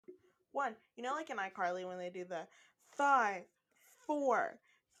one. You know, like in iCarly when they do the 5, 4,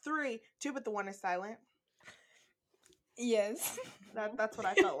 3, 2, but the one is silent. Yes. That's what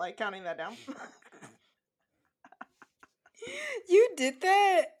I felt like counting that down. You did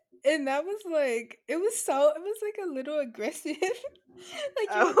that, and that was like it was like a little aggressive. Like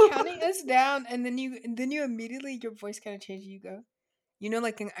you were counting us down, and then you immediately your voice kind of changed. You go,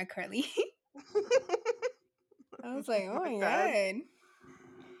 like in iCarly. I was like, oh my god.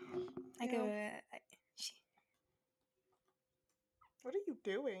 I go. What are you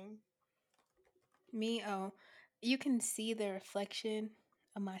doing? Me? Oh, you can see the reflection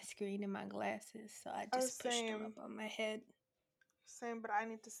of my screen in my glasses, so I just pushed them up on my head. Same, but I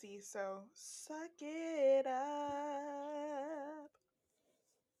need to see, so suck it up.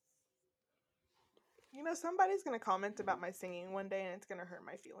 You know, somebody's gonna comment about my singing one day, and it's gonna hurt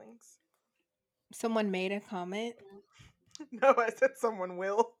my feelings. Someone made a comment? No, I said someone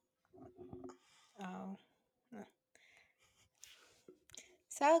will. Oh.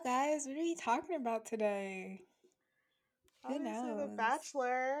 So, guys, what are we talking about today? Who knows? The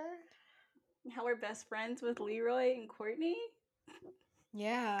Bachelor. How we're best friends with Leroy and Courtney?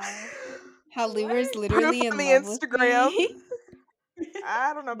 Yeah. How Leroy's literally in the love Instagram. with me.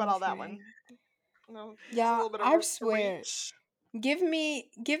 I don't know about all that one. No, yeah, I swear. Reach. Give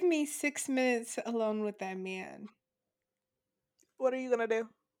me 6 minutes alone with that man. What are you gonna do?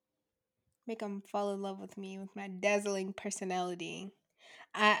 Make him fall in love with me with my dazzling personality.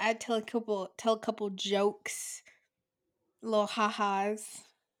 I tell a couple jokes, little ha-has.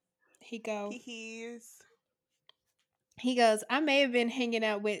 He goes, I may have been hanging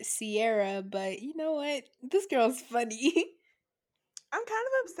out with Sierra, but you know what? This girl's funny. I'm kind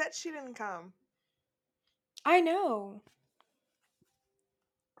of upset she didn't come. I know.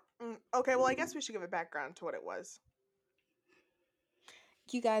 Okay, well, I guess we should give a background to what it was.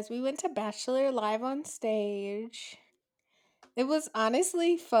 You guys, we went to Bachelor live on stage. It was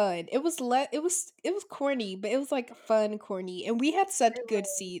honestly fun. It was corny, but it was like fun corny, and we had such good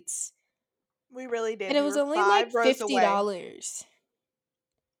seats. We really did. And it was only like $50.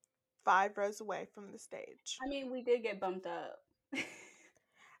 5 rows away from the stage. I mean, we did get bumped up.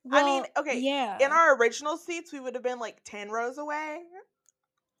 Well, I mean, okay, yeah. In our original seats, we would have been like 10 rows away.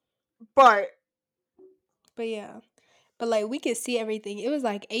 But yeah. But like we could see everything. It was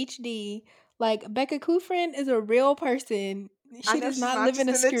like HD. Like Becca Kufrin is a real person. She does not live in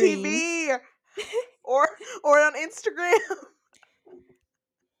a screen. TV or on Instagram.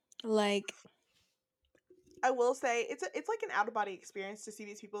 Like, I will say it's like an out of body experience to see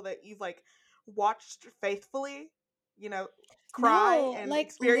these people that you've like watched faithfully, cry and like,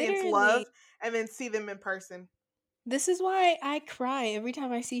 experience literally. Love, and then see them in person. This is why I cry every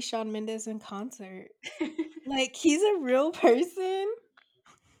time I see Shawn Mendes in concert. Like, he's a real person.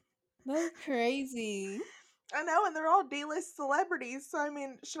 That's crazy. I know, and they're all D-list celebrities, so I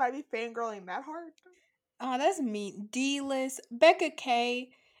mean, should I be fangirling that hard? Oh, that's mean. D-list. Becca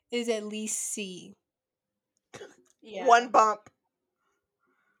K is at least C. Yeah. One bump.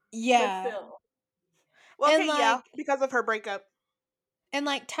 Yeah. But still. Well, okay, yeah, because of her breakup. And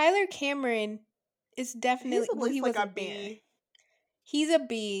like Tyler Cameron is definitely he was like a B. He's a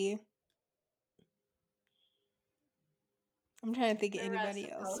B. I'm trying to think of anybody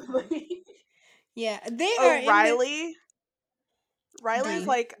else. Yeah, they are. Riley. Riley's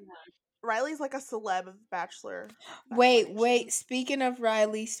like a celeb of Bachelor. Wait. Speaking of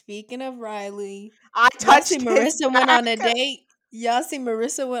Riley, I touched Marissa went on a date. Y'all see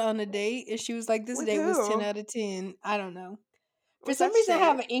Marissa went on a date, and she was like, "This date was 10 out of 10." I don't know. For some reason, I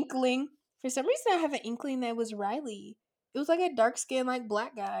have an inkling. that it was Riley. It was like a dark skinned, like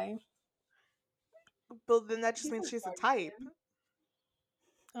black guy. But then that just means she's a type.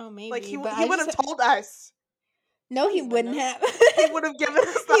 Oh, maybe. Like he would have told us. No, he wouldn't have. He would have given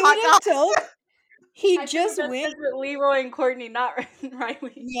us the hot gossip. He just went with Leroy and Courtney, not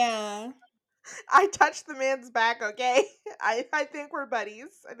Riley. Yeah. I touched the man's back, okay? I think we're buddies.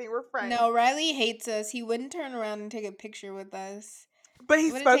 I think we're friends. No, Riley hates us. He wouldn't turn around and take a picture with us. But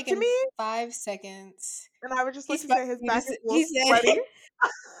he spoke to me? 5 seconds. And I would just like to say his back is a little sweaty.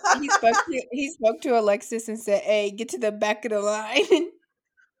 He spoke to Alexis and said, "Hey, get to the back of the line."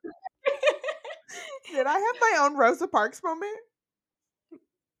 Did I have my own Rosa Parks moment?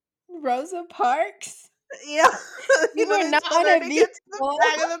 Rosa Parks? Yeah. You were not on a vehicle. Get to the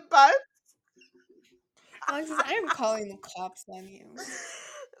back of the bus. Alexis, I am calling the cops on you.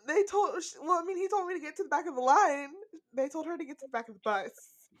 He told me to get to the back of the line. They told her to get to the back of the bus.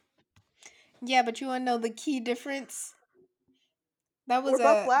 Yeah, but you want to know the key difference? That was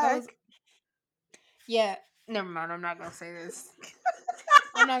black. Yeah, never mind. I'm not gonna say this.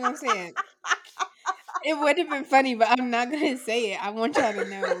 I'm not gonna say it. It would have been funny, but I'm not gonna say it. I want y'all to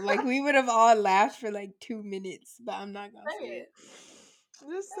know. Like, we would have all laughed for like 2 minutes, but I'm not gonna say it.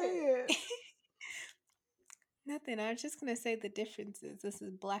 Just say it. Nothing. I was just gonna say the differences. This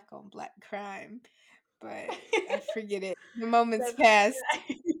is black on black crime, but I forget it. The moment's passed.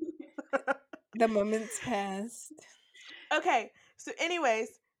 The moment's passed. Okay, so anyways,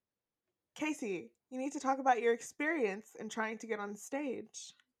 Casey, you need to talk about your experience in trying to get on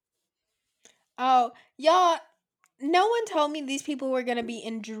stage. Oh, y'all, no one told me these people were gonna be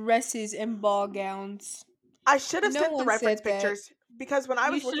in dresses and ball gowns. I should have No sent the one reference said that. pictures because when I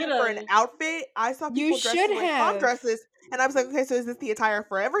You was looking should for an have. outfit, I saw You people dressed should in like prom have. dresses, and I was like, okay, so is this the attire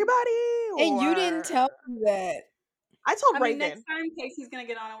for everybody, And you didn't or tell me that. I told I mean, next Raven. time Casey's gonna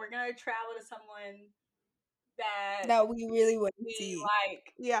get on, and we're gonna travel to someone that That we really want to we see.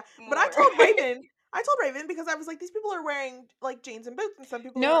 like Yeah, but I more. told Raven. I told Raven because I was like, these people are wearing like jeans and boots, and some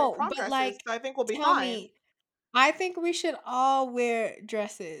people are wearing No, prom but dresses, like, so I think we'll be tell fine. me. I think we should all wear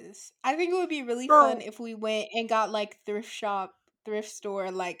dresses. I think it would be really fun Girl, if we went and got like thrift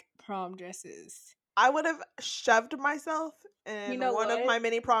store like prom dresses. I would have shoved myself You in know one of what? my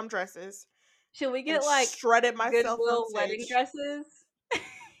mini prom dresses Should we and get like shredded myself on Goodwill wedding stage. dresses?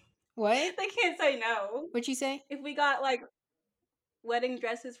 What? They can't say no. What you say? If we got like wedding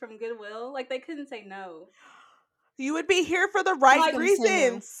dresses from Goodwill, like they couldn't say no. You would be here for the right Who's Like gonna say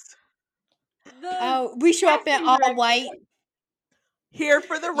no? reasons. the Oh, we show up in casting all director. white. Here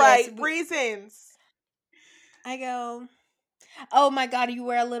for the Yes, right reasons. I go. Oh my god, you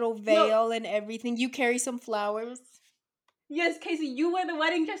wear a little No, veil and everything. You carry some flowers. yes, Casey, you wear the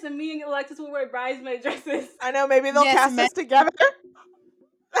wedding dress and me and Alexis will wear bridesmaid dresses. I know, maybe they'll Yes, cast man. us together.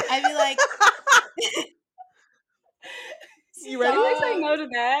 I'd be like, You How do ready? they say stop. no to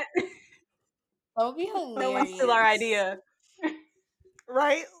that? That would be No, we steal our hilarious. idea.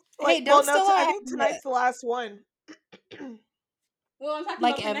 Right? Hey, Like, well, don't no, steal I our think idea. tonight's the last one. Well, I'm talking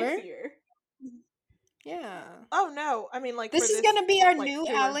Like about for ever? next year. Yeah. Oh no, I mean like for This is this gonna be our like new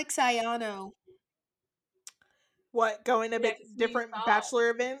tour. Alex Ayano. What, going to Next new different thought. bachelor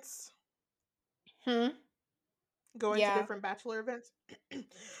events? Going to Yeah. different bachelor events? If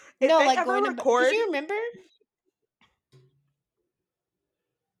No, they like ever going to. Did record, you remember?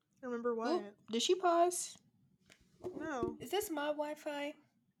 remember Oop, what? did she pause? No. Is this my Wi-Fi?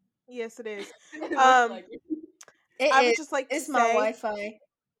 Yes, it is. It looks Um, like it. It I would is. just like to It's my say, Wi-Fi.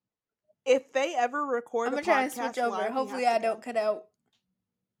 if they ever record I'm a gonna try and switch podcast over. live, we Hopefully, have to I go. don't cut out.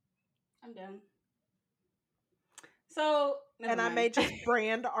 I'm done. So, never And I mind. may just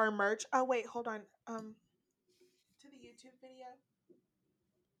brand our merch. Oh wait, hold on. To the YouTube video.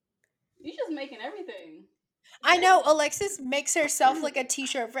 You just making everything. I know Alexis makes herself like a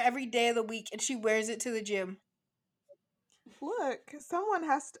T-shirt for every day of the week, and she wears it to the gym. Look, someone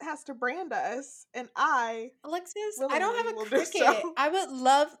has to brand us, and I Alexis, I don't willingly have a will do Cricut. so.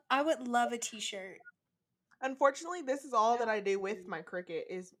 I would love a T-shirt. Unfortunately, this is all that Yeah. I do with my Cricut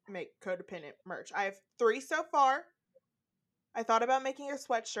is make codependent merch. I have 3 so far. I thought about making a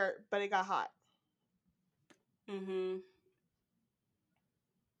sweatshirt, but it got hot. Mm-hmm.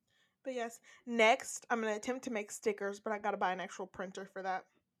 But yes, next I'm gonna attempt to make stickers, but I gotta buy an actual printer for that.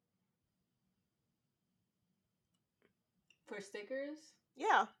 For stickers?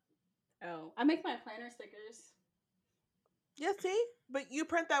 Yeah. Oh, I make my planner stickers. Yeah, see? But you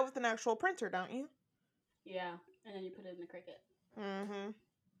print that with an actual printer, don't you? Yeah, and then you put it in the Cricut. Mm-hmm.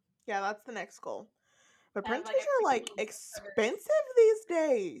 Yeah, that's the next goal. But I have printers like a are Cricut like little cover. expensive these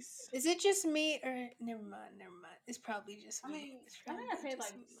days. Is it just me, or never mind? Never mind. It's probably just I me. mean, It's I think I probably paid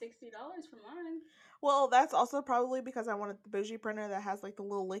just like me. $60 for mine. Well, that's also probably because I wanted the bougie printer that has like the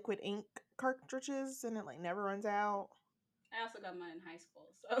little liquid ink cartridges and it like never runs out. I also got mine in high school,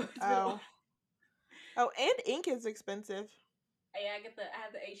 so it's been a while. Oh. Oh, and ink is expensive. Yeah, I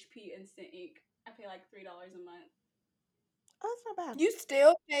have the HP Instant Ink. I pay like $3 a month. Oh, that's not bad. You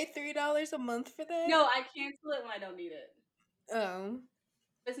still pay $3 a month for that? No, I cancel it when I don't need it. Oh.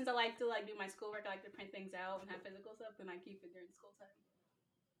 But since I like to do my schoolwork, I like to print things out and have physical stuff, then I keep it during school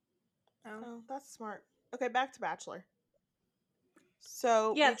time. Oh, that's smart. Okay, back to Bachelor.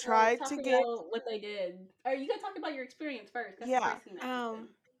 So Yeah, we so tried talk to get about what they did. Or you gotta talk about your experience first. That's the yeah. first thing that happened.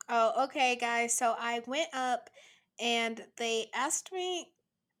 Oh, okay, guys. So I went up and they asked me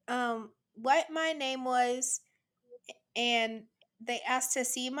what my name was, and they asked to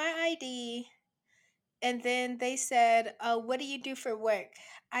see my ID, and then they said, what do you do for work?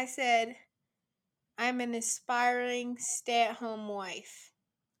 I said, I'm an aspiring stay-at-home wife.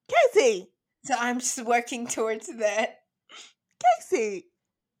 Casey! So I'm just working towards that. Casey!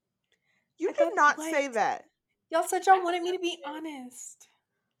 You I did thought, not what? say that. Y'all said y'all wanted me to be honest.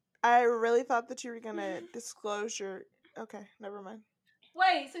 I really thought that you were gonna disclose your. Okay, never mind.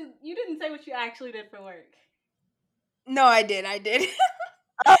 Wait, so you didn't say what you actually did for work? No, I did.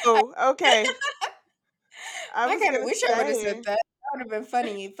 Oh, okay. I I was kind of gonna wish I would have said say. that. That would have been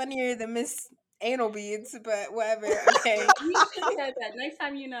funny. Funnier than Miss Anal Beads, but whatever. Okay. You should have said that. Next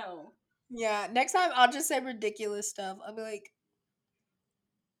time you know. Yeah. Next time I'll just say ridiculous stuff. I'll be like,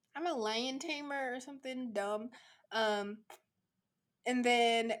 I'm a lion tamer or something dumb. Um, and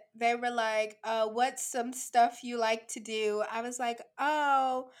then they were like, what's some stuff you like to do? I was like,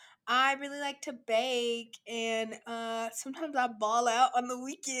 oh, I really like to bake and sometimes I ball out on the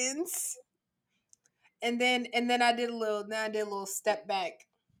weekends. And then I did a little step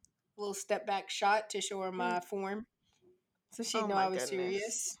back shot to show her Mm, my form. So she'd oh know my I was goodness.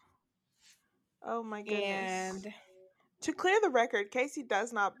 serious. Oh my goodness. And To clear the record, Casey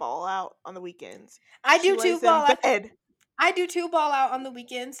does not ball out on the weekends. I She do too lays in ball out. bed I do too ball out on the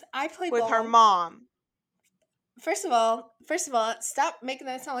weekends. I play with her ball. mom. First of all, stop making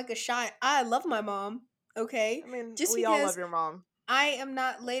that sound like a shot. I love my mom. Okay, I mean, just we all love because your mom. I am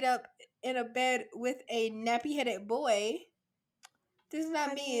not laid up in a bed with a nappy headed boy does not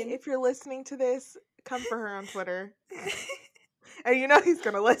Honey, mean. if you're listening to this, come for her on Twitter. And you know he's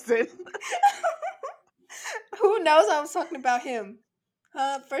gonna listen. Who knows I was talking about him?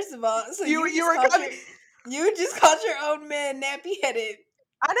 First of all, so You were coming. you just called your own man nappy headed.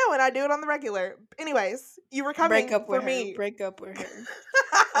 I know, and I do it on the regular. Anyways, you were Break coming up for with her. me. Break up with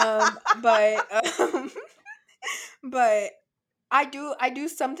her. But but I do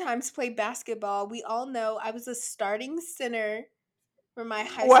sometimes play basketball. We all know I was a starting center for my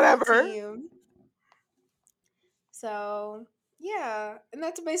high school Whatever. team. So yeah, and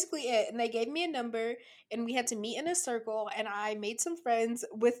that's basically it. And they gave me a number, and we had to meet in a circle. And I made some friends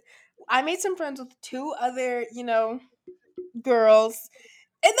with two other, girls,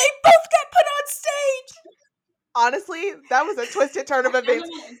 and they both got put on stage. Honestly, that was a twisted turn of I found him events.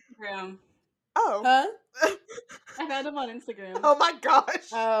 on Instagram. Oh. Huh? I found him on Instagram. Oh my gosh.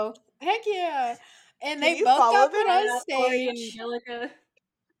 Oh, heck yeah! And Can they you both follow got put them? Shout on out Corey and stage. Angelica.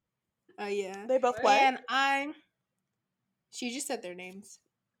 Oh yeah, They both What? what? and she just said their names.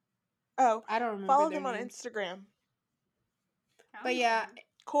 Oh, I don't remember follow their them on names, Instagram. I but don't yeah, know.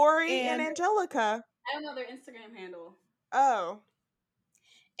 Corey and and Angelica. I don't know their Instagram handle. Oh.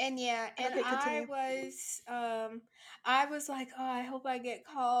 and yeah, and Okay, continue. I was like, oh, I hope I get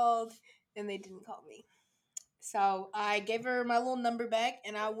called, and they didn't call me. So I gave her my little number back,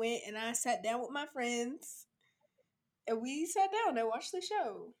 and I went and I sat down with my friends, and we sat down and watched the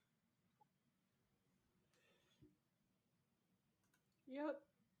show. Yep.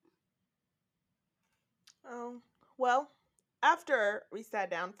 Oh. Well, after we sat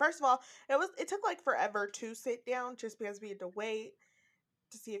down, first of all, it took like forever to sit down just because we had to wait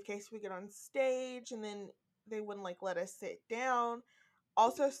to see if Casey would get on stage, and then they wouldn't like let us sit down.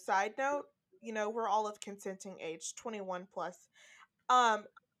 Also, side note, we're all of consenting age, 21 plus. Um,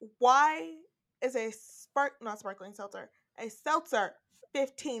 why is a not sparkling seltzer, a seltzer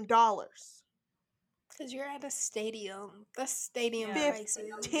 $15? Because you're at a stadium. The stadium Yeah. Like I'm prices.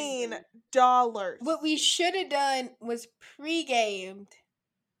 thinking. $15. What we should have done was pre-gamed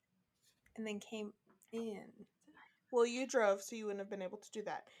and then came in. Well, you drove, so you wouldn't have been able to do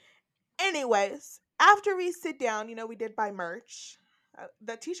that. Anyways, after we sit down, we did buy merch.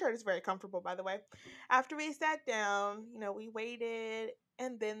 The t-shirt is very comfortable, by the way. After we sat down, we waited,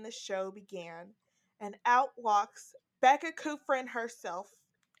 and then the show began. And out walks Becca Kufrin herself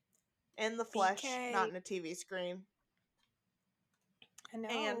in the flesh, not BK. in a TV screen. I know,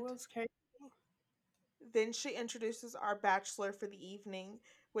 And it was crazy. then she introduces our bachelor for the evening,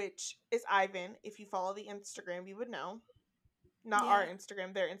 which is Ivan. If you follow the Instagram, you would know. Not our Yeah.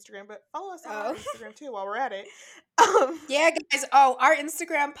 Instagram, their Instagram, but follow us on our Oh. Instagram too while we're at it. Yeah, guys. Oh, our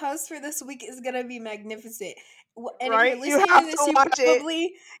Instagram post for this week is gonna be magnificent. And if you're Right? You listening to have this, to watch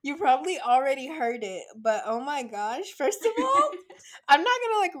it. you probably already heard it. But oh my gosh! First of all, I'm not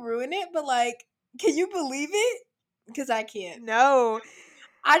gonna like ruin it, but like, can you believe it? Because I can't. No.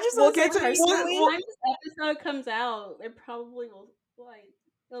 I just We'll want to say get to By the personally. we'll time this episode comes out, it probably will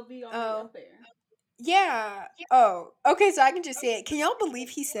it'll be already Oh up there. yeah. Oh, okay. So I can just say it. Can y'all believe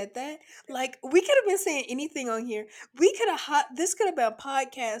he said that? Like, we could have been saying anything on here. We could have this could have been a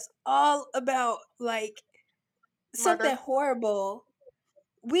podcast all about like something murder. horrible.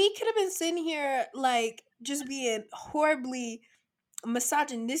 We could have been sitting here like just being horribly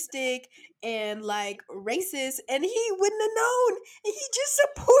misogynistic and like racist, and he wouldn't have known. And he just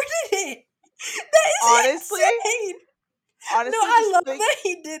supported it. That is Honestly, insane. No, honestly, I just love think that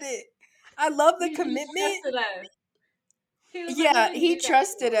he did it. I love the You commitment. trusted us. He was like, "We Yeah, didn't he do that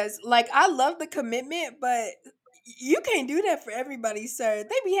trusted before." us. Like, I love the commitment, but you can't do that for everybody, sir.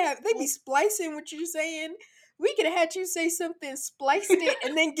 They be splicing what you're saying. We could have had you say something, spliced it,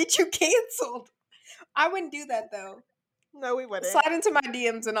 and then get you canceled. I wouldn't do that though. No, we wouldn't. Slide into my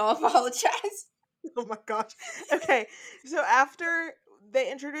DMs and I'll apologize. Oh my gosh. Okay, so after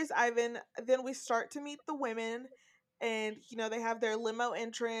they introduce Ivan, then we start to meet the women, and they have their limo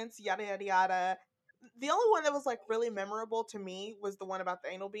entrance, yada yada yada. The only one that was like really memorable to me was the one about the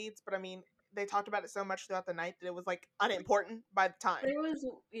anal beads, but I mean, they talked about it so much throughout the night that it was like unimportant by the time. There was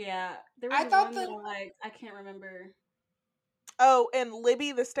I thought one that the I can't remember. Oh, and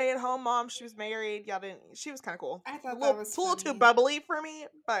Libby, the stay-at-home mom, she was married. Y'all didn't. She was kind of cool. I A thought that little, was a little too funny. bubbly for me,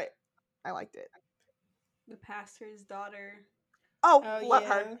 but I liked it. The pastor's daughter. Oh, Oh love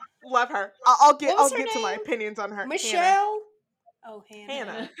her, yeah. love her. I'll get, What was I'll her get to my name? opinions on her. Hannah, Michelle. Oh, Hannah.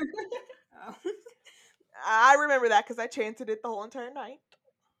 Hannah. Hannah. Oh. I remember that because I chanted it the whole entire night.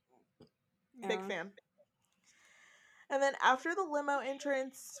 Big Oh. fan. And then after the limo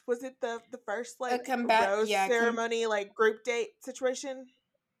entrance, was it the first A like combat. rose Yeah. ceremony, like group date situation?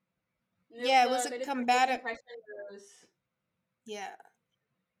 Yeah. It was a They did the first combative. impression rose. Yeah.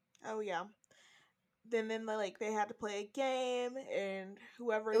 Oh yeah. Then like they had to play a game, and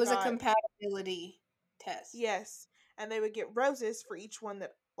It whoever was a got compatibility test. yes, and they would get roses for each one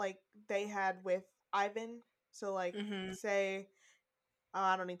that like they had with Ivan. So like Mm-hmm. say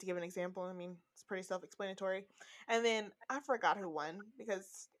I don't need to give an example. I mean, it's pretty self-explanatory. And then I forgot who won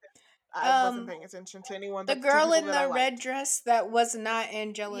because I wasn't Um, paying attention to anyone the but the two girl people in that I the red liked. dress that was not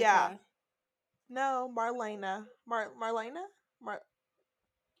Yeah. Angelica. No, Marlena. Marlena?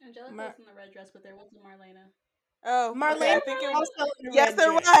 Angelica Mar- was in the red dress, but there wasn't Marlena. Oh, okay. Marlena I think was it. also in a Yes, red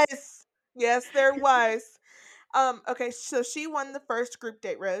there dress. was. Yes, there was. Okay. So she won the first group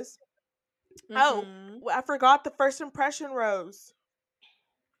date rose. Oh, Mm-hmm. I forgot the first impression rose.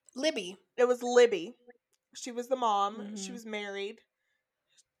 Libby. It was Libby. She was the mom. She Mm-hmm. was married.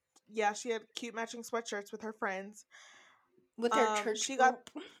 Yeah, she had cute matching sweatshirts with her friends. With her church She got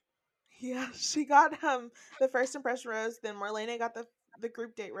group. yeah, she got the first impression rose. Then Marlene got the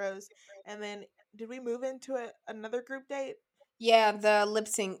group date rose, and then did we move into another group date? Yeah, the lip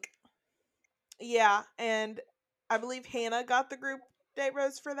sync. Yeah, and I believe Hannah got the group date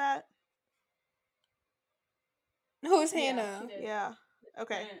rose for that. Who's Yeah, she Hannah? did. Yeah.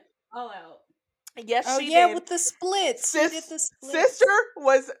 Okay. Went all out. Yes, Oh she yeah, did. with the splits. She did the Sister splits.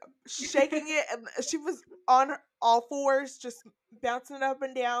 was shaking it, and she was on all fours, just bouncing it up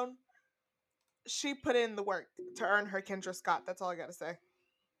and down. She put in the work to earn her Kendra Scott. That's all I gotta say.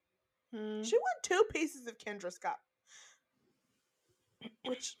 Hmm. She won 2 pieces of Kendra Scott,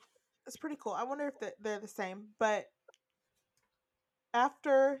 which is pretty cool. I wonder if they're the same. But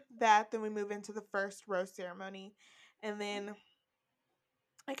after that, then we move into the first rose ceremony, and then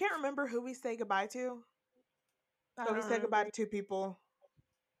I can't remember who we say goodbye to, I but we don't said goodbye remember. to 2 people.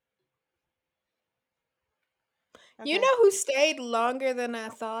 You Okay, know who stayed longer than I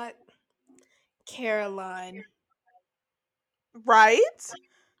thought? Caroline. right?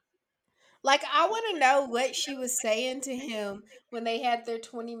 Like, I want to know what she was saying to him when they had their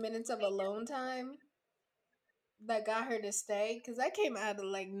 20 minutes of alone time that got her to stay. Because that came out of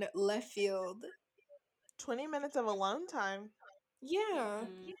like left field. 20 minutes of alone time. Yeah.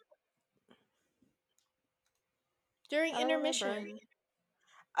 Mm-mm. During I don't remember. intermission.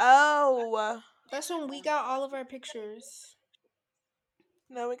 Oh That's when we got all of our pictures.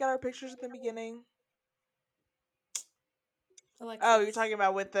 no, we got our pictures at the beginning. Oh, you're Alexis. talking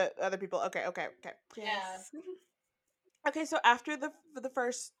about with the other people. Okay, okay, okay. Yeah. Yes. Okay, so after the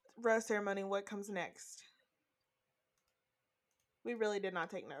first rose ceremony, what comes next? We really did not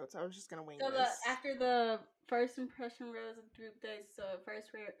take notes. I was just gonna wing So this. after the first impression rose and group days, so first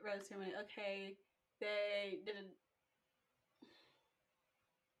rose ceremony. Okay, they didn't.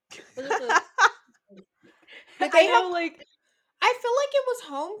 Was it the? Did I they have. know, like I feel like it was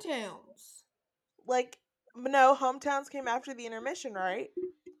hometowns. Like no, hometowns came after the intermission, right?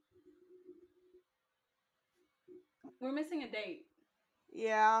 we're missing a date.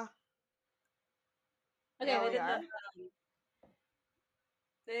 Yeah, Okay, yeah, we are.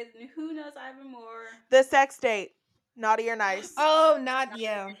 they who knows Ivan more. The sex date, naughty or nice. Oh, not. Not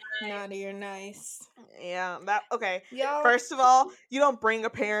Yeah. nice. Naughty or nice. Yeah, that okay. Y'all. First of all, you don't bring a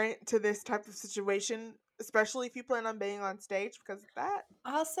parent to this type of situation, especially if you plan on being on stage, because that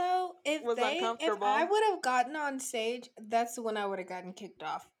Also, was if I uncomfortable. would have gotten on stage, that's when I would have gotten kicked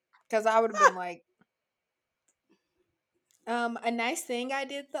off. Because I would have been like, a nice thing I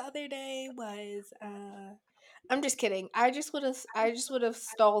did the other day was I'm just kidding. I just would have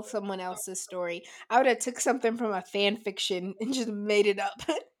stole someone else's story. I would have took something from a fan fiction and just made it up.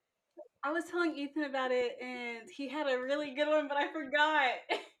 I was telling Ethan about it, and he had a really good one, but I forgot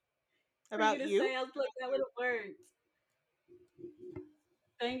for you About to you? say. I was like, that would have worked.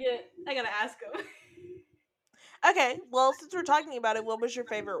 Dang it! I gotta ask him. Okay, well, since we're talking about it, what was your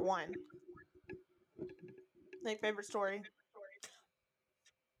favorite one? Like, favorite story?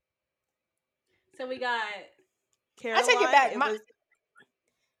 So we got. I take it Caroline, back. it was.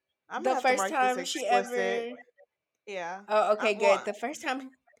 I'm gonna The have to first mark this time she explicit. ever. Yeah. Oh, okay, good. Well, The first time.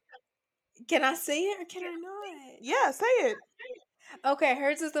 Can I say it or can I not? yeah, say it. Okay,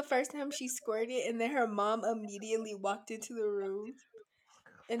 hers is the first time she squirted, and then her mom immediately walked into the room,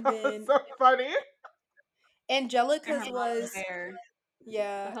 and That was then so funny. And her Angelica's mom was was there. The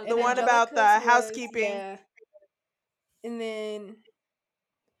yeah, hug and The one mom. about Angelica's the was housekeeping. yeah, and then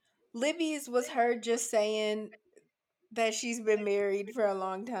Libby's was her just saying that she's been married for a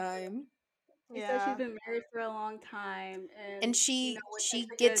long time, She said she's Yeah. been married for a long time, and and she it she takes a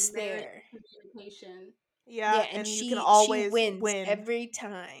good gets marriage there. communication. Yeah, Yeah, and and you can she always wins win every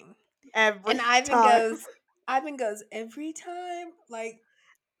time. every And Ivan time. goes, Ivan goes every time, like,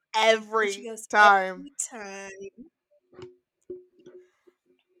 and she Every goes time. every time.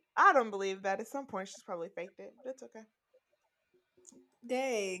 I don't believe that. At some point, she's probably faked it, but it's okay.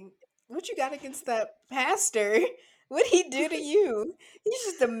 Dang, what you got against that pastor? What'd he do to you? He's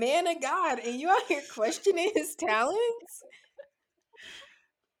just a man of God, and you out here questioning his talents.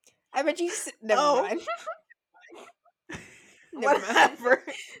 I bet you. Never Oh, mind. Never mind. whatever.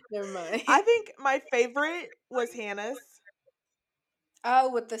 Never mind. I think my favorite was Hannah's.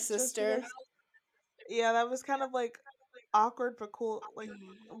 Oh, with the Just sister. because, yeah, that was kind of like awkward but cool, like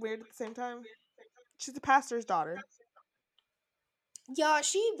weird at the same time. She's the pastor's daughter. Y'all,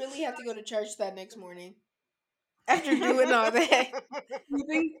 she really had to go to church that next morning after doing all that. You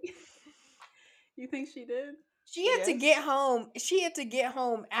think? You think she did? She had to Yes. get home. She had to get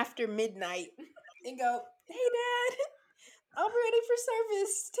home after midnight and go, "Hey, Dad, I'm ready for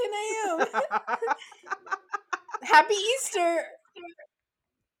service, 10 a.m. Happy Easter."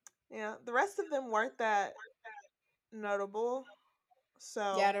 Yeah, the rest of them weren't that notable.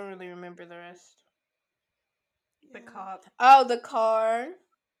 Yeah, I So, don't really remember the rest. The yeah. cop. Oh, the car.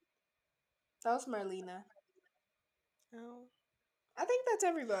 That was Marlena. Oh. I think that's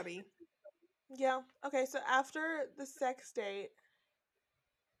everybody. Yeah. Okay, so after the sex date,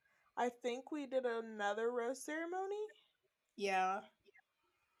 I think we did another rose ceremony, Yeah.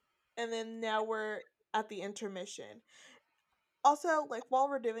 and then now we're at the intermission. Also, like while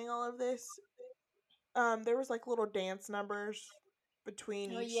we're doing all of this, there was like little dance numbers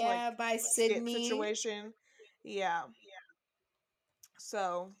between Oh, each like yeah, by skit Sydney. situation. Yeah.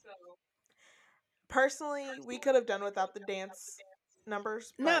 So, personally, we could have done without the dance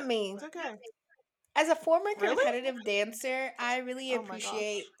numbers, Not but me. it's okay. As a former Really? competitive dancer, I really Oh my gosh.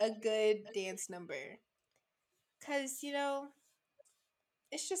 appreciate a good dance number. Because,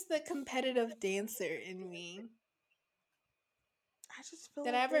 it's just the competitive dancer in me. I just feel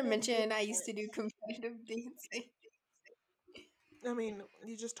Did I like they ever didn't give mention I me used it. to do competitive dancing? I mean,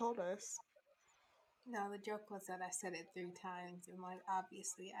 you just told us. No, the joke was that I said it 3 times, and like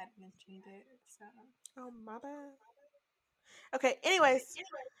obviously I'd mentioned it. So Oh, my bad. Okay, anyways,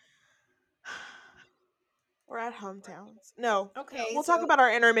 we're at hometowns. No, okay, we'll talk so about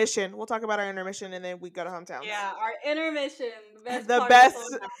our intermission. We'll talk about our intermission and then we go to hometowns. Yeah, our intermission, the best The part of the whole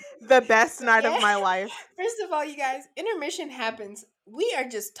best night. the best night of yeah. my life. First of all, you guys, intermission happens. We are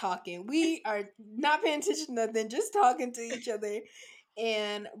just talking. We are not paying attention to nothing, just talking to each other.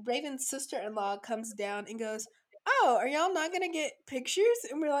 And Raven's sister-in-law comes down and goes, "Oh, are y'all not gonna get pictures?"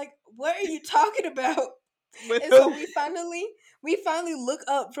 And we're like, "What are you talking about?" With And so who? we finally look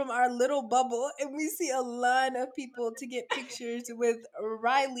up from our little bubble and we see a line of people to get pictures with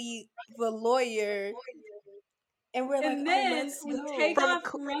Riley, the lawyer, and we're like, And "Oh, then let's we go." take From off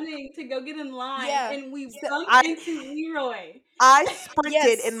running to go get in line, Yeah. and we So, bump I into Leroy. I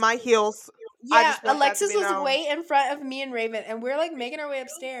sprinted in yes. my heels. I Yeah, just want that to Alexis be was known. way in front of me and Raven, and we're like making our way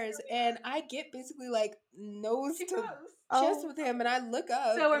upstairs, and I get basically like nose Too to close. chest Oh, with him, and I look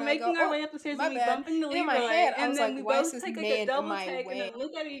up So we're and I go, making our "Oh, way up the stairs, and my we bad." bump into And in my Leroy, head, I and was like, then we "Why is both this take like a man in double my take, and way?" then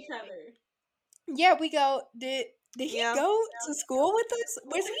look at each other. Yeah, we go. Did he yeah. go to school with us?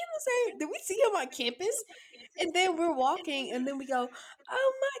 Was he in the same? Did we see him on campus? And then we're walking, and then we go,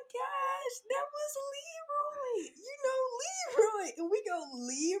 "Oh my gosh, that was Leroy! You know Leroy!" And we go,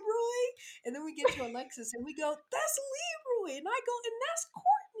 "Leroy!" And then we get to Alexis, and we go, "That's Leroy!" And I go, "And that's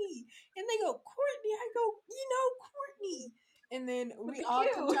Courtney!" And they go, "Courtney!" I go, "Courtney!" And then With we the all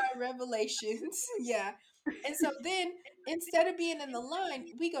come to Q. our revelations. Yeah. And so then instead of being in the line,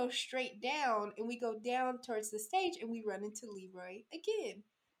 we go straight down and we go down towards the stage and we run into Leroy again.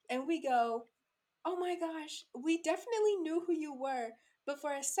 And we go, oh my gosh, we definitely knew who you were. But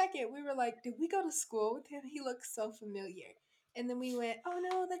for a second, we were like, did we go to school with him? He looks so familiar. And then we went, oh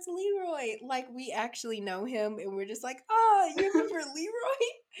no, that's Leroy. Like, we actually know him. And we're just like, oh, you remember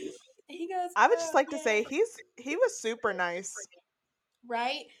Leroy? And he goes, I would just like to yeah. say he was super nice.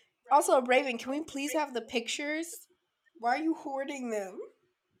 Right? Also, Raven, can we please have the pictures? Why are you hoarding them?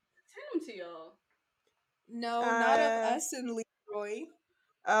 Send them to y'all. No, not of us and Leroy.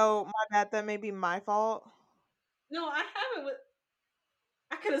 Oh, my bad. That may be my fault. No, I have it.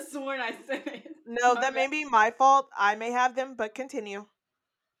 I could have sworn I said it. No, My that may bad. be my fault. I may have them, but continue.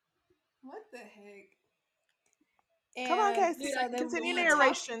 What the heck? Come on, And guys. Dude, I so could have then Continue sworn.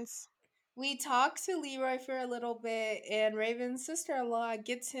 narrations. we talked to Leroy for a little bit, and Raven's sister-in-law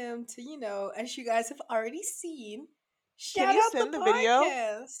gets him to, as you guys have already seen, Can shout you out the send the video?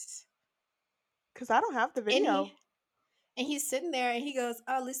 podcast. Because I don't have the And video. he And he's sitting there and he goes,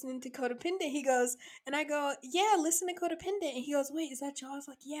 oh, listening to Codependent. He goes, and I go, yeah, listen to Codependent. And he goes, wait, is that y'all? I was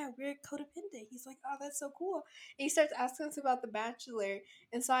like, yeah, we're Codependent. He's like, oh, that's so cool. And he starts asking us about The Bachelor.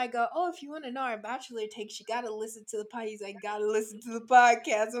 And so I go, oh, if you want to know our Bachelor takes, you got to listen to the podcast. He's like, got to listen to the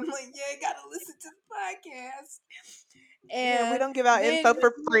podcast. I'm like, yeah, got to listen to the podcast. Yeah, we And don't give out info then,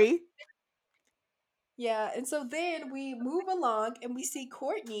 for free. yeah, and so then we move along and we see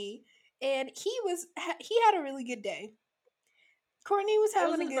Courtney. And he had a really good day. Courtney was It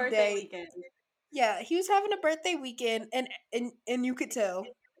was having a his good birthday day. weekend. Yeah, he was having a birthday weekend, and you could tell.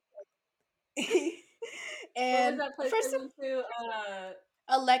 What was And that place they first, went to?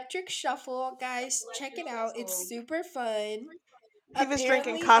 Electric Shuffle, guys, check Electric it out. It's Shuffle. super fun. He was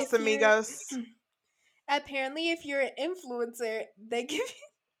drinking Apparently, if you're Casamigos apparently if you're an influencer, they give you.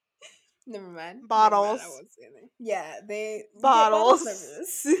 Never mind. Never mind. I bottles. won't say anything. Yeah, you get bottle Bottles.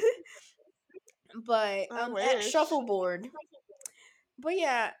 service, but I at wish. Shuffleboard. But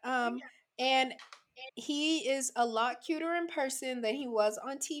yeah, and he is a lot cuter in person than he was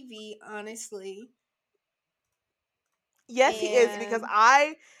on TV, honestly. Yes, he is because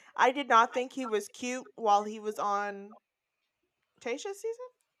And I did not think he was cute while he was on Tasha's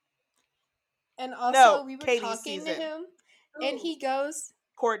season. also No, we were Katie's talking to season. him and Ooh, he goes,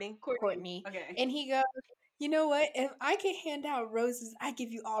 Courtney. Courtney. Courtney, Okay. and he goes, you know what? If I can hand out roses, I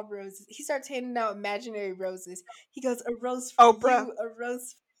give you all roses. He starts handing out imaginary roses. He goes, a rose for Oprah. you, a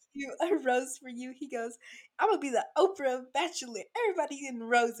rose for you, a rose for you. He goes, I'm gonna be the Oprah of Bachelor. Everybody getting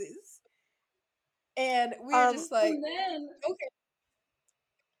roses. And we were Um just like, And then okay.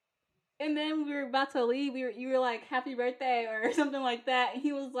 and then we were about to leave. You were like, "Happy birthday" or something like that. And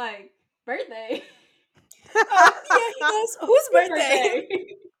he was like, "Birthday? Yeah, he goes, whose Whose birthday?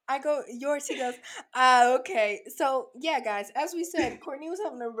 birthday?" I go, yours. He goes, okay. So, yeah, guys, as we said, Courtney was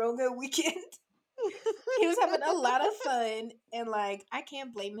having a real good weekend. He was having a lot of fun, and like, I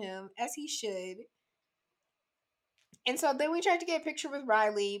can't blame him, as he should. And so then we tried to get a picture with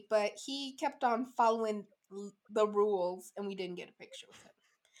Riley, but he kept on following the rules, and we didn't get a picture with him.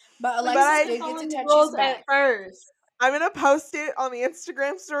 But But But he Alexis I wasn't did get to following the touch his rules at back. first. I'm gonna post it on the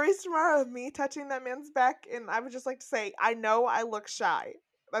Instagram stories tomorrow of me touching that man's back, and I would just like to say, I know I look shy.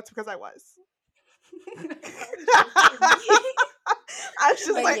 That's because I was. I was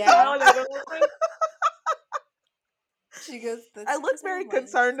just But like, yeah, oh. No, they don't look like. she goes, I that's look because I very was.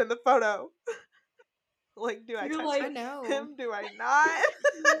 concerned in the photo. Like, do I You're touch I like, know. him? Do I not?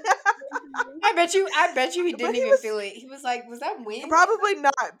 I bet you he But didn't he even was feel it. He was like, was that wind? probably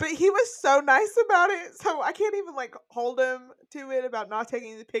not. But he was so nice about it, so I can't even like hold him to it about not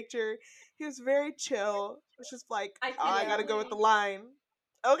taking the picture. He was very chill. It was just like, I oh, I gotta go with the technically, line.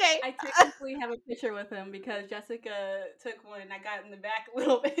 Okay. I technically have a picture with him because Jessica took one and I got in the back a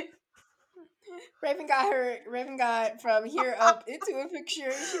little bit. Raven got from here up into a picture,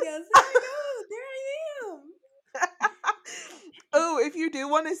 and she goes, there I go, there I am. Oh, if you do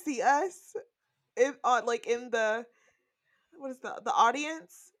want to see us, if like in the what is the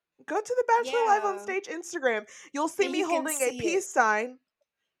audience, go to the Bachelor Live on Yeah, Stage Instagram. You'll see and me you can holding a see peace it, sign,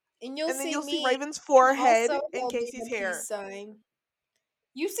 and you'll and then see you'll see me Raven's also forehead and holding Casey's a peace hair. sign.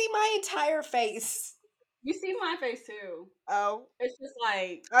 You see my entire face. You see my face too. Oh, It's just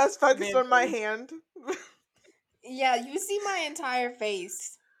like I was focused on my vivid. hand. Yeah, you see my entire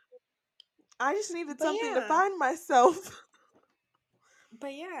face. I just needed But something to yeah, find myself.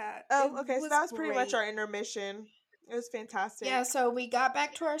 but yeah, it Okay, so was that was pretty much great. our intermission. It was Yeah, fantastic. so we got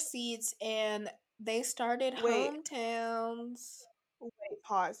back to our seats, and they started Wait, hometowns. wait,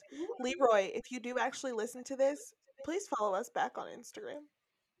 pause. Leroy, if you do actually listen to this, please follow us back on Instagram.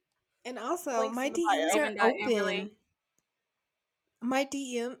 And also, Links my in the DMs bio. are Amberly. open. My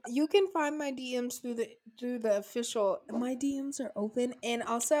DM, you can find my DMs through the official. My DMs are open, and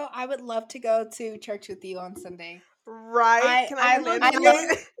also, I would love to go to church with you on Sunday. Right? I Can I get I an I love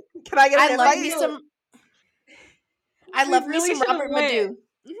invite? Can I get I an love invite? me Yo, some I we love me really some should have Robert went. Madu.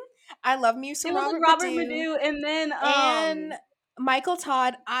 I love me It some was like Robert Robert Madu Madu, and then and Michael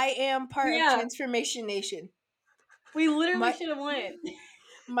Todd. I am part of yeah, Transformation Nation. we literally My should have went. It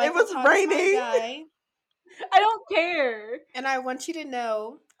Michael was Todd is my raining. guy, I don't care. and I want you to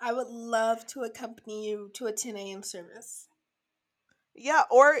know I would love to accompany you to a 10 a.m. service. Yeah,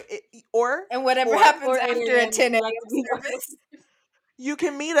 or And whatever or happens Or 8 after a a.m. if 10 you a.m. like to be service. you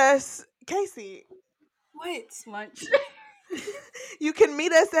can meet us, Casey. What? lunch. You can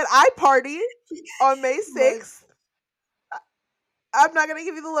meet us at iParty on May Look, 6th. I'm not gonna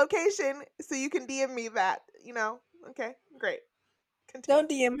give you the location, so you can DM me that. Okay, great. Continue. don't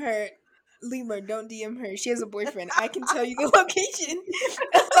DM her. Lemur, don't DM her. She has a boyfriend. I can tell you the location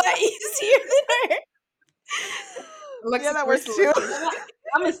a lot easier than her. Yeah, Alexis, that where's works the too. location?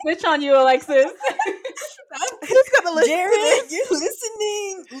 I'm gonna snitch on you, Alexis. Who's gonna listen to Jared, this? you're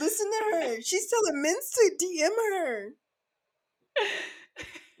listening. Listen to her. She's telling Mince to DM her.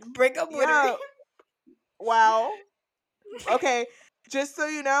 Break up with her. Yeah. Wow. Okay. Just so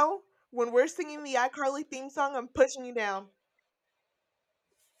you know, when we're singing the iCarly theme song, I'm pushing you down.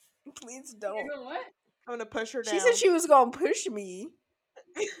 Please You're don't. doing what? I'm gonna push her She said down. she was gonna push me.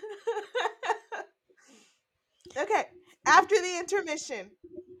 Okay. After the intermission.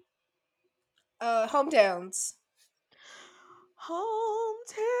 Hometowns.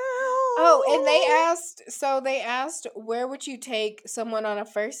 Oh, and Hometown. they asked where would you take someone on a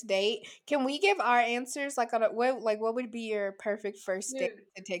first date? Can we give our answers like on a what would be your perfect first date Dude,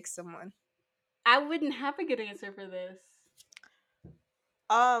 to take someone? I wouldn't have a good answer for this.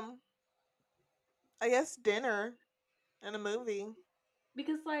 Um, I guess dinner and a movie.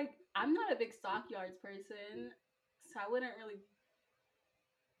 Because like I'm not a big stockyards person, so I wouldn't really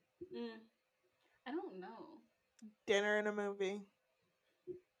I don't know. Dinner and a movie.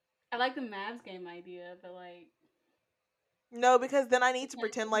 I like the Mavs game idea, but like No, because then I you need to can't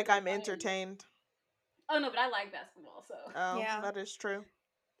pretend see who like they're I'm playing. entertained. Oh no, but I like basketball, so Oh, Yeah. that is true.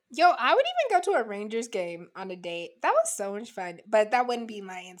 Yo, I would even go to a Rangers game on a date. That was so much fun, but that wouldn't be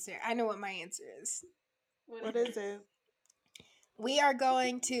my answer. I know what my answer is. What is it? We are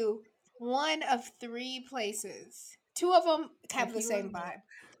going to one of three places. Two of them have the Happy same Road. vibe.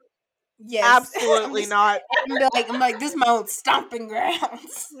 Yes, Absolutely not. I'm like this is my old stomping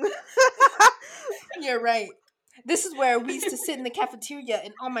grounds. You're right. This is where we used to sit in the cafeteria,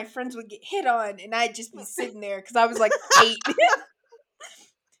 and all my friends would get hit on, and I'd just be sitting there because I was like 8.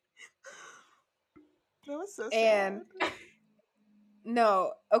 That was so And sad.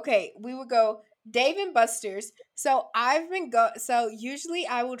 no, okay, we would go Dave and Buster's. So so usually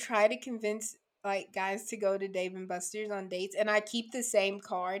I will try to convince like guys to go to Dave and Buster's on dates, and I keep the same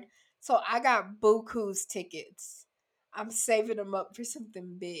card. So I got Buku's tickets. I'm saving them up for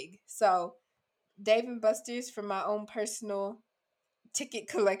something big. So Dave and Buster's for my own personal ticket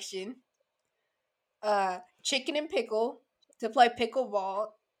collection. Chicken and pickle to play pickleball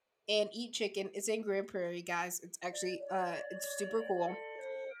and eat chicken. It's in Grand Prairie, guys. It's actually it's super cool.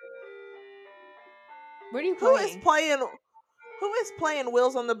 What are you Who is playing? playing? Who is playing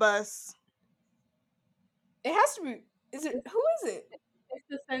Wheels on the Bus? It has to be. Is it? Who is it? It's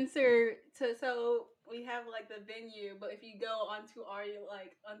the sensor to so we have like the venue, but if you go onto our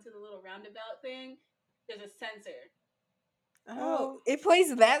like onto the little roundabout thing, there's a sensor. Oh, Oh, it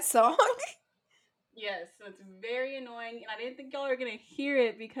plays that song. Yes, so it's very annoying, and I didn't think y'all were gonna hear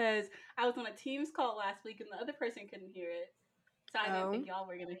it because I was on a Teams call last week and the other person couldn't hear it, so I didn't Oh, think y'all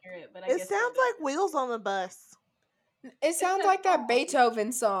were gonna hear it, but I it guess y'all sounds did. like Wheels on the Bus. it It's sounds that like that song.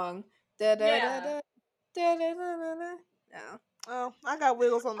 Beethoven song. Da da da Yeah. da da da da da. Da. No. Oh, I got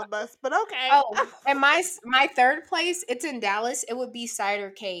Wheels on the Bus, but okay. Oh, and my third place, it's in Dallas. It would be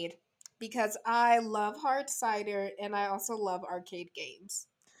Cidercade because I love hard cider and I also love arcade games.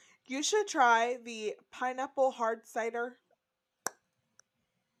 You should try the pineapple hard cider.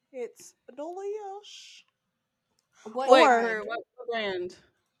 It's delish. What Wait, Or for brand? what brand?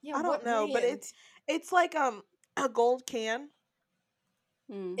 Yeah, I don't what know, but brand? it's like a gold can.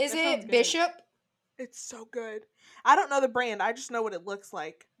 Is That sounds it good. Bishop? It's so good. I don't know the brand. I just know what it looks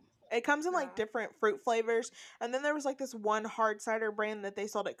like. It comes in like No. different fruit flavors. And then there was like this one hard cider brand that they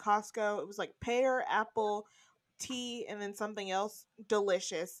sold at Costco. It was like pear, apple, tea, and then something else.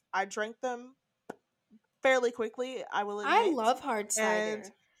 Delicious. I drank them fairly quickly, I will I admit. love hard And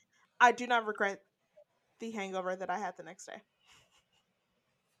cider. I do not regret the hangover that I had the next day.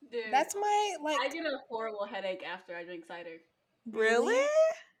 Dude, That's my I get a horrible headache after I drink cider. Really?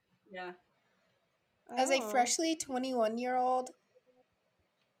 Yeah. As a freshly 21-year-old,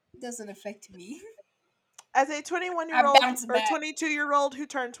 doesn't affect me. As a I 21-year-old bounce or back. 22-year-old who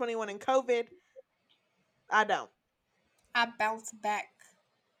turned 21 in COVID, I don't. I bounce back.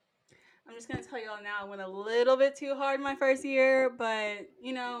 I'm just gonna tell y'all now. I went a little bit too hard my first year, but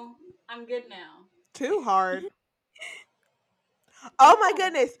I'm good now. Too hard. Oh my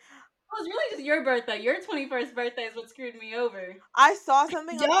goodness. It was really just your birthday. Your 21st birthday is what screwed me over. I saw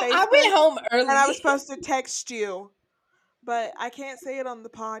something Yo, on I Facebook went home and I was early. supposed to text you, but I can't say it on the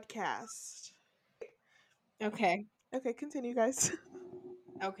podcast. Okay. Okay, continue, guys.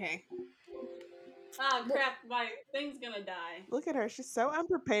 Okay. Oh crap, my thing's gonna die. Look at her. She's so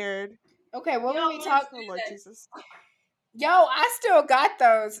unprepared. Okay, what Yo, were we talking? Oh, Lord Jesus. Yo, I still got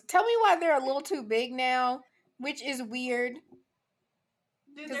those. Tell me why they're a little too big now, which is weird.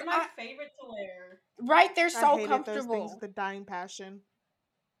 Dude, they're my favorite to wear. Right, they're I so hated those things comfortable. with a dying passion.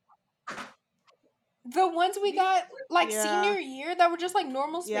 The ones we got like Yeah. senior year that were just like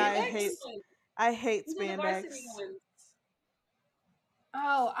normal Yeah, spandex. I hate These are the spandex. varsity ones.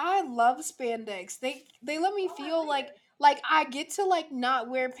 Oh, I love spandex. They let me feel like I get to like not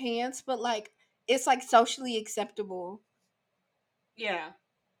wear pants, but like it's like socially acceptable. Yeah.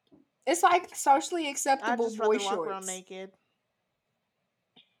 It's like socially I'd acceptable just boy rather walk around shorts. naked.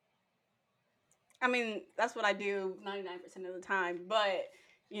 I mean, that's what I do 99% of the time, but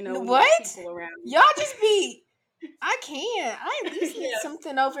when there's What? people around. Y'all just be I can't. I at least need Yes.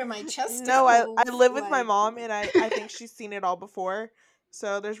 something over my chesticles. No, I live with my mom and I think she's seen it all before.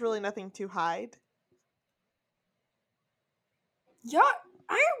 So there's really nothing to hide. Y'all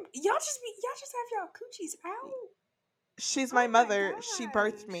just have y'all coochies out. She's Oh my my mother. She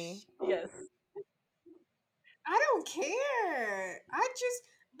birthed gosh. me. Yes. I don't care.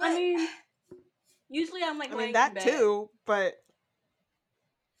 I mean, usually I'm like I mean laying in that bed. too, but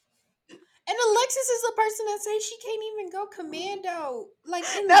And Alexis is the person that says she can't even go commando, like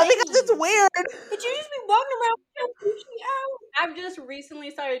in no, leggings. because it's weird. But you just be walking around with your coochie out. I've just recently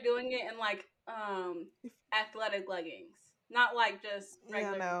started doing it in like athletic leggings, not like just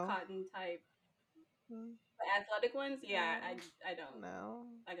regular cotton type. The athletic ones, yeah, I don't. No.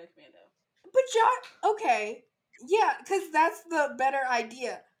 I go commando. But y'all, okay, yeah, because that's the better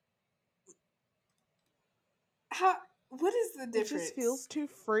idea. How? What is the difference? It just feels too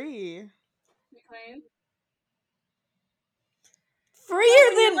free. McLean? Freer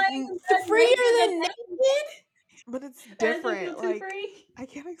than naked. But it's different. Like free? I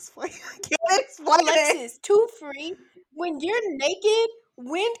can't explain. I can't explain Alexis, too free. When you're naked,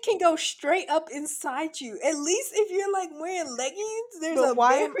 wind can go straight up inside you. At least if you're like wearing leggings, there's but a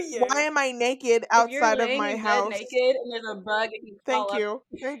why barrier. am I naked If you're outside of laying my in bed house? naked and there's a bug, it can Thank crawl up.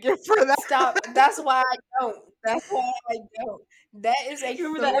 you. Thank you for that. Stop. That's why I don't. That's why I don't. That is a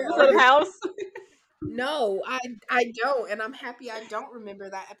You remember that episode of House? No, I don't, and I'm happy I don't remember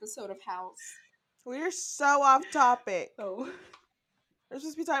that episode of House. We're so off topic. Oh. We're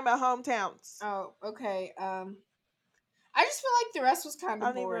supposed to be talking about hometowns. Oh, okay. I just feel like the rest was kind I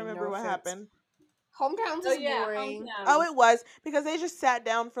of don't boring. even remember what happened. Hometowns is boring. Hometown. Oh, it was because they just sat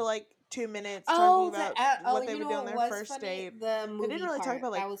down for like 2 minutes talking about what they would do on their first date. The They movie didn't really talk part.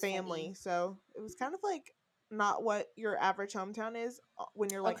 about That like was family, funny. so it was kind of like not what your average hometown is when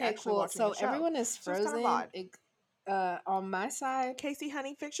you're like actually watching So the show. everyone is frozen. So it's kind of odd. On my side, Casey,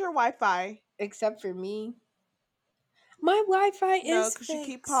 honey, fix your Wi-Fi. except for me. My Wi-Fi No, is because you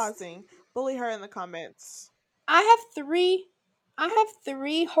keep fixed. pausing. Bully her in the comments. I have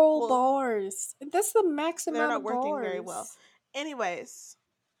three whole bars. That's the max amount They're not of working bars. very well. Anyways.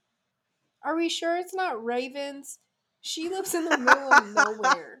 Are we sure it's not Ravens? She lives in the middle of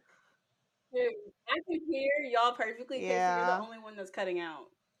nowhere. Dude, I can hear y'all perfectly. Yeah. Casey, you're the only one that's cutting out.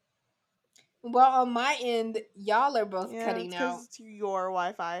 Well, on my end, y'all are both cutting out. Because it's your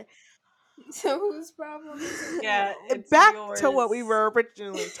Wi-Fi. So whose problem is it? Yeah, it's back yours. to what we were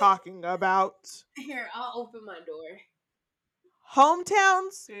originally talking about. Here, I'll open my door.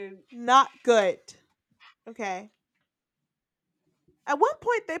 Hometowns, Dude. not good. Okay. At one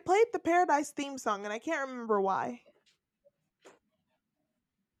point, they played the Paradise theme song, and I can't remember why.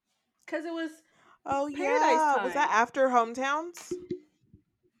 Because it was Oh, Paradise yeah. time. Was that after Hometowns?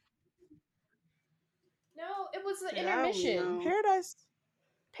 No, it was the intermission. Paradise.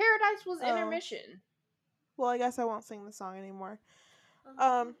 Paradise was intermission. Well, I guess I won't sing the song anymore.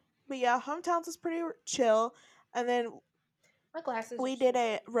 But yeah, Hometowns is pretty chill. And then my glasses we did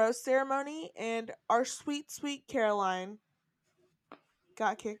a rose ceremony, and our sweet, sweet Caroline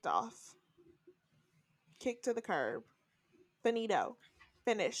got kicked off. Kicked to the curb. Finito.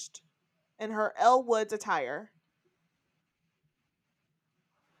 finished in her Elle Woods attire.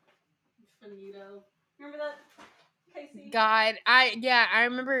 Finito. Remember that, Casey? God, I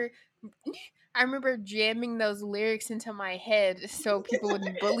remember jamming those lyrics into my head so people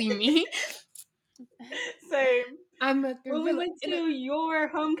wouldn't bully me. Same. I'm a when we went to your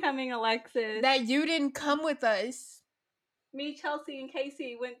homecoming, Alexis, that you didn't come with us. Me, Chelsea, and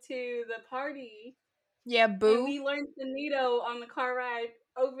Casey went to the party. Yeah, boo. And we learned Finito on the car ride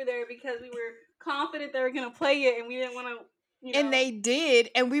over there because we were confident they were gonna play it, and we didn't want to. And they did,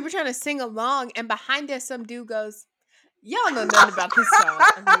 and we were trying to sing along, and behind us, some dude goes, "Y'all know nothing about this song."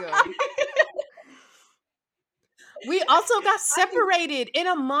 And we go. We also got separated in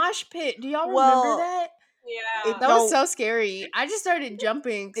a mosh pit. Do y'all remember that? Yeah. That was so scary. I just started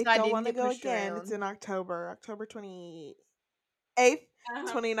jumping so I didn't get pushed again, around. It's in October 28th,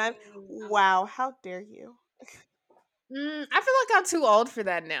 29th. Wow, how dare you? I feel like I'm too old for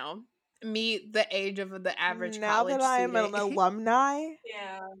that now. Me, the age of the average now college that I am student. an alumni,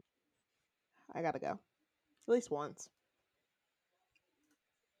 Yeah. I gotta go. At least once.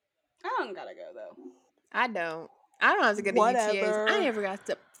 I don't gotta go, though. I don't have to go to UTAs. I never got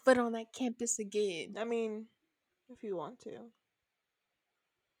to foot on that campus again. I mean, if you want to.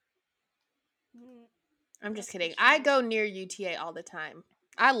 I'm just kidding. I go near UTA all the time.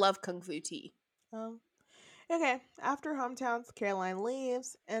 I love Kung Fu Tea. Okay, after hometowns, Caroline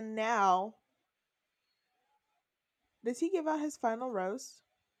leaves, and now does he give out his final rose?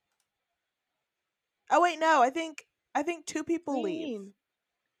 Oh wait, no. I think two people leave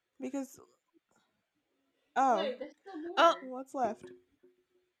because. Oh, wait, there's still more. What's left?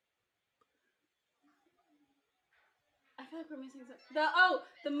 I feel like we're missing something.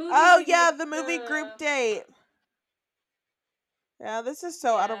 The movie. Oh yeah, the movie group date. Yeah, this is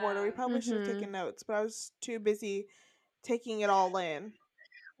so out of order. We probably should have taken notes, but I was too busy taking it all in.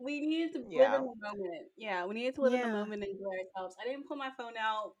 We needed to live in the moment. Yeah, we needed to live in the moment and enjoy ourselves. I didn't pull my phone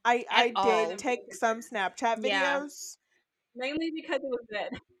out. I did take some Snapchat videos. Mainly because it was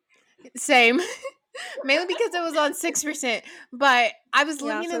dead. Same. Mainly because it was on 6%. But I was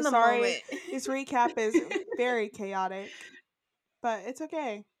living in the moment. This recap is very chaotic. But it's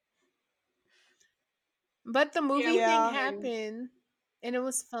okay. But the movie thing happened. And it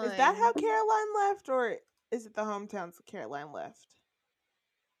was fun. Is that how Caroline left, or is it the hometowns that Caroline left?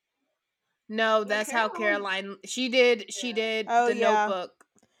 No, that's how Caroline. She did the Notebook.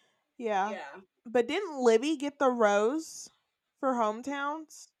 Yeah. But didn't Libby get the rose for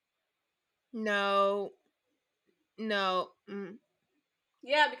hometowns? No. Yeah,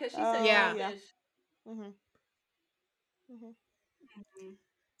 because she said selfish.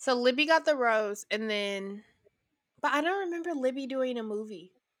 So Libby got the rose, and then, but I don't remember Libby doing a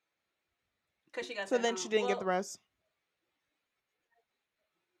movie. Because she got. So then she didn't get the rose,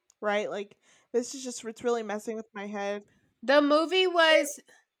 right? Like this is just it's really messing with my head. The movie was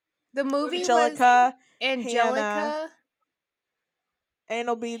Angelica, Angelica,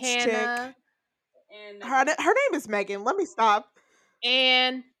 Anal Beach Hannah, chick. Her name is Megan. Let me stop.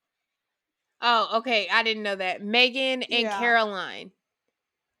 And oh, okay, I didn't know that. Megan and Caroline.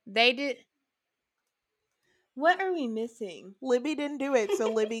 They did. What are we missing? Libby didn't do it, so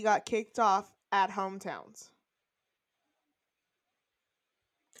Libby got kicked off at hometowns.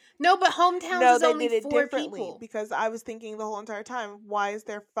 No, but hometowns is only 4 people. Because I was thinking the whole entire time, why is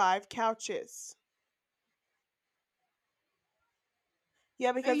there 5 couches?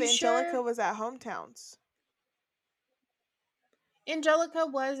 Yeah, because Angelica was at hometowns. Angelica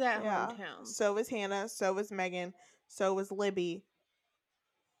was at hometowns. So was Hannah. So was Megan. So was Libby.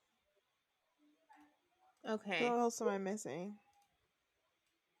 Okay. Who else am I missing?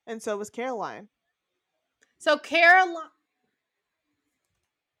 And so was Caroline. So Caroline.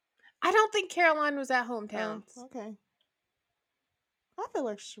 I don't think Caroline was at hometowns. Oh, okay. I feel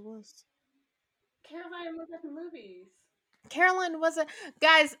like she was. Caroline was at the movies. Caroline wasn't.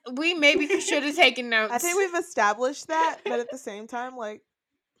 Guys, we maybe should have taken notes. I think we've established that, but at the same time, like,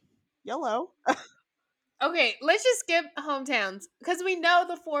 yellow. Okay, let's just skip hometowns because we know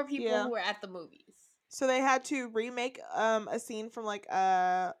the 4 people who were at the movies. So they had to remake a scene from like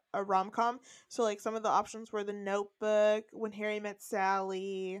a rom-com. So like some of the options were The Notebook, When Harry Met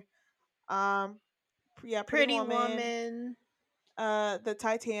Sally, Pretty Woman, the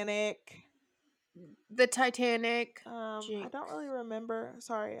Titanic. I don't really remember.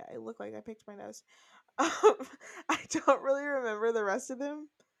 Sorry, I look like I picked my nose. I don't really remember the rest of them.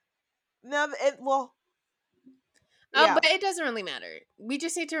 No, but it doesn't really matter. We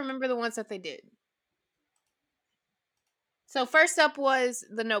just need to remember the ones that they did. So first up was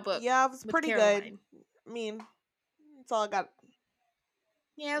The Notebook. Yeah, it was pretty Caroline. good. I mean, that's all I got.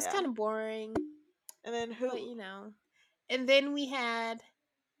 Yeah, it was kind of boring. And then who? But, and then we had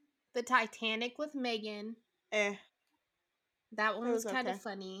the Titanic with Megan. That one was kind of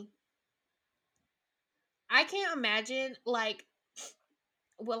funny. I can't imagine, like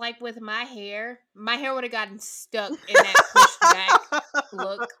with my hair would have gotten stuck in that pushed back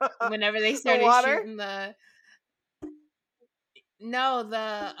look whenever they started shooting the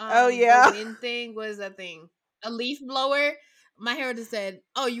the wind thing was a thing. A leaf blower. My hair would have said,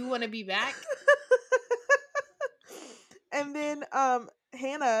 "Oh, you want to be back?" And then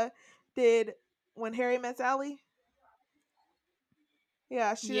Hannah did When Harry Met Sally.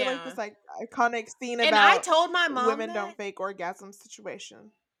 Yeah, she did like this like iconic scene and about I told my mom women don't fake orgasm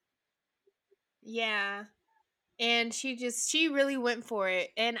situation. Yeah. And she really went for it.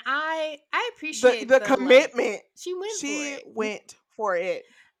 And I appreciate the commitment. She went went for it.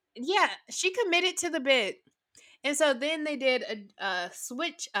 Yeah, she committed to the bit. And so then they did a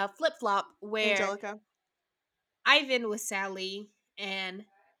flip-flop where Angelica. Ivan was Sally and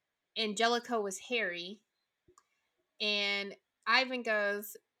Angelica was Harry. And Ivan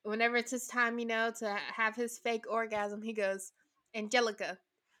goes, whenever it's his time, to have his fake orgasm, he goes, "Angelica,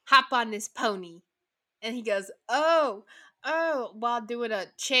 hop on this pony." And he goes, oh, while doing a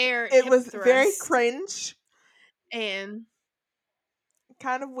chair It hip was thrust. very cringe. And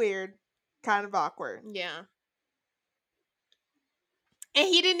kind of weird. Kind of awkward. Yeah. And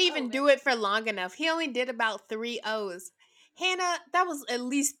he didn't even do it for long enough. He only did about 3 O's. Hannah, that was at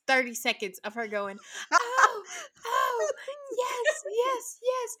least 30 seconds of her going, oh,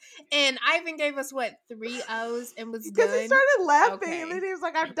 yes. And Ivan gave us, 3 O's and was done? Because he started laughing and then he was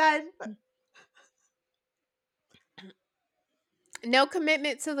like, I'm done. No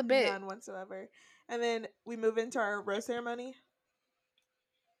commitment to the bit. None whatsoever. And then we move into our rose ceremony.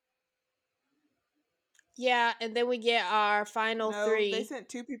 Yeah, and then we get our final 3. They sent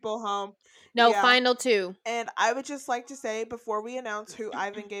 2 people home. No, final 2. And I would just like to say, before we announce who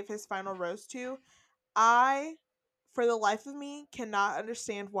Ivan gave his final rose to, I, for the life of me, cannot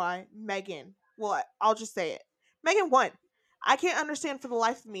understand why Megan, well, I'll just say it. Megan won. I can't understand for the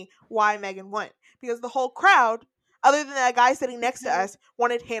life of me why Megan won. Because the whole crowd, other than that guy sitting next to us,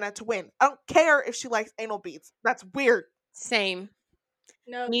 wanted Hannah to win. I don't care if she likes anal beads. That's weird. Same.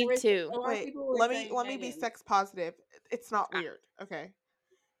 No, me too. A lot of people were let saying me be sex positive. It's not weird, okay?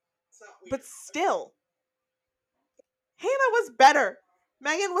 It's not weird. But still, Hannah was better.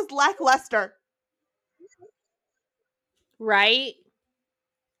 Megan was lackluster. Right?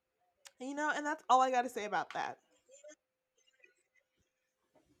 And that's all I got to say about that.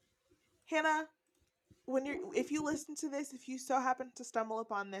 Hannah, if you listen to this, if you so happen to stumble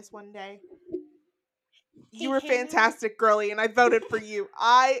upon this one day, you were fantastic, girly, and I voted for you.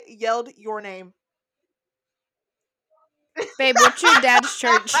 I yelled your name. Babe, what's your dad's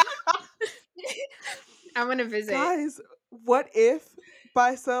church? I'm gonna visit. Guys, what if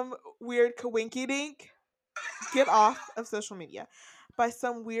by some weird coinky dink, get off of social media, by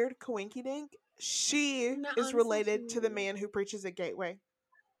some weird coinky dink, she is related to the man who preaches at Gateway?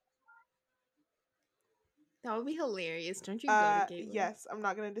 That would be hilarious. Don't you go to Gateway? Yes, I'm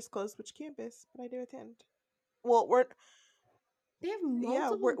not going to disclose which campus, but I do attend. Well, they have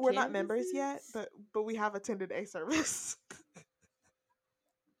multiple we're not members yet, but we have attended a service.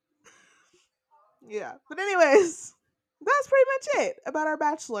 Yeah. But anyways, that's pretty much it about our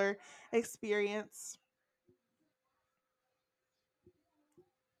bachelor experience.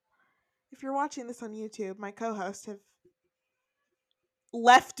 If you're watching this on YouTube, my co-hosts have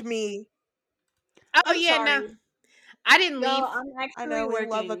left me. Oh, I'm yeah, sorry. No. I didn't leave. I'm actually I know working.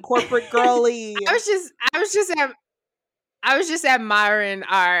 we love a corporate girly. I was just admiring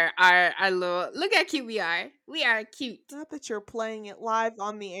our little. Look how cute we are. We are cute. Not that you're playing it live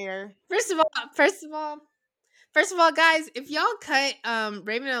on the air. First of all, guys, if y'all cut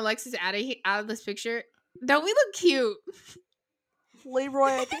Raven and Alexis out of this picture, don't we look cute? Leroy,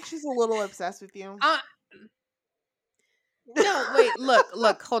 I think she's a little obsessed with you. No, wait,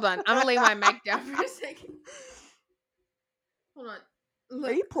 look, hold on. I'm gonna lay my mic down for a second. Hold on.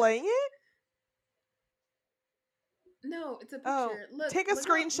 Look. Are you playing it? No, it's a picture. Oh, look, take a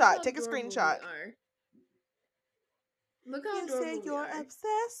screenshot. Take a screenshot. Look how you say you're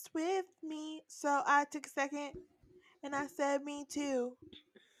obsessed with me, so I took a second and I said me too.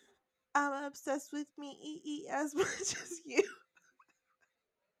 I'm obsessed with me as much as you.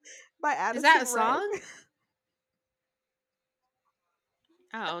 By Addison Is that a song? Rae.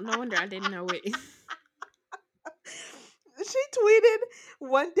 Oh, no wonder I didn't know it. She tweeted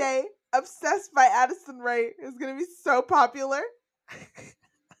one day, "Obsessed by Addison Rae is going to be so popular."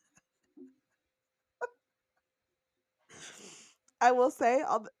 I will say,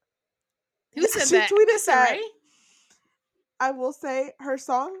 who said she that? tweeted Issa that. Rae? I will say her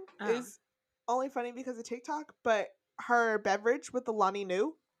song is only funny because of TikTok, but her beverage with the Lonnie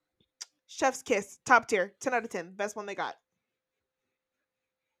New, chef's kiss, top tier, 10 out of 10, best one they got.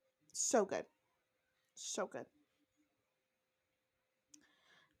 So good. So good.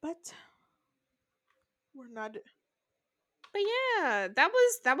 But we're not. But yeah, that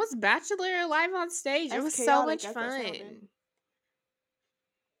was Bachelor live on stage. It was so much fun.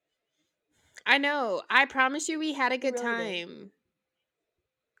 I know. I promise you we had a good time.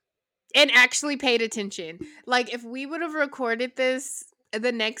 And actually paid attention. Like, if we would have recorded this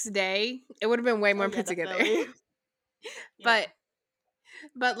the next day, it would have been way more put together. But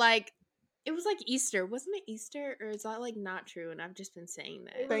like, it was like Easter. Wasn't it Easter? Or is that like not true? And I've just been saying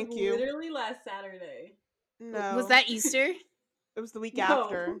that. It was literally last Saturday. No. Was that Easter? It was the week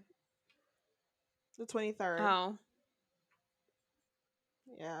after. The 23rd. Oh.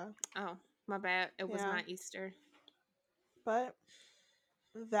 Yeah. Oh, my bad. It was not Easter. But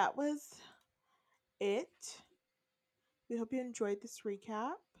that was it. We hope you enjoyed this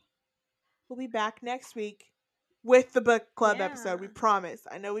recap. We'll be back next week with the book club episode. We promise.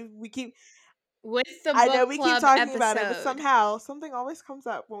 I know we keep with the book club we keep talking episode. about it, but somehow something always comes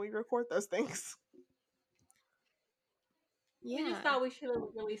up when we record those things. Yeah. We just thought we should have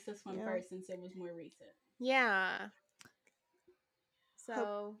released this one first since it was more recent. Yeah.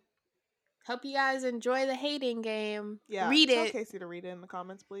 So hope you guys enjoy the hating game. Yeah. Read Tell it. Casey to read it in the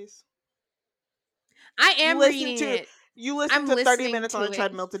comments, please. I am reading it. You listened to 30 minutes on a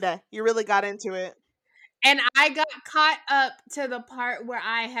treadmill today. You really got into it. And I got caught up to the part where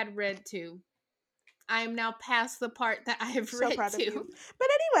I had read to. I am now past the part that I have read proud to. Of you. But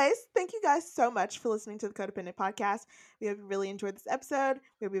anyways, thank you guys so much for listening to the Codependent Podcast. We hope you really enjoyed this episode.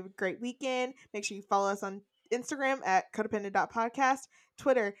 We hope you have a great weekend. Make sure you follow us on Instagram at codependent.podcast,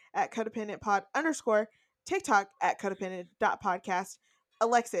 Twitter at codependentpod_, TikTok at codependent.podcast,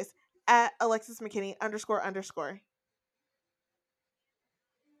 Alexis at Alexis McKinney __.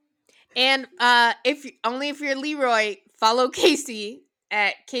 And if you're Leroy, follow Casey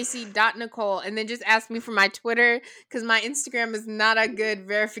at casey.nicole and then just ask me for my Twitter because my Instagram is not a good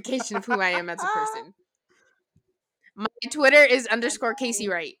verification of who I am as a person. My Twitter is _Casey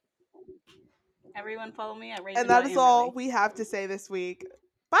Wright. Everyone follow me at And that is all we have to say this week.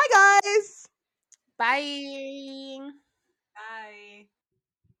 Bye, guys. Bye. Bye.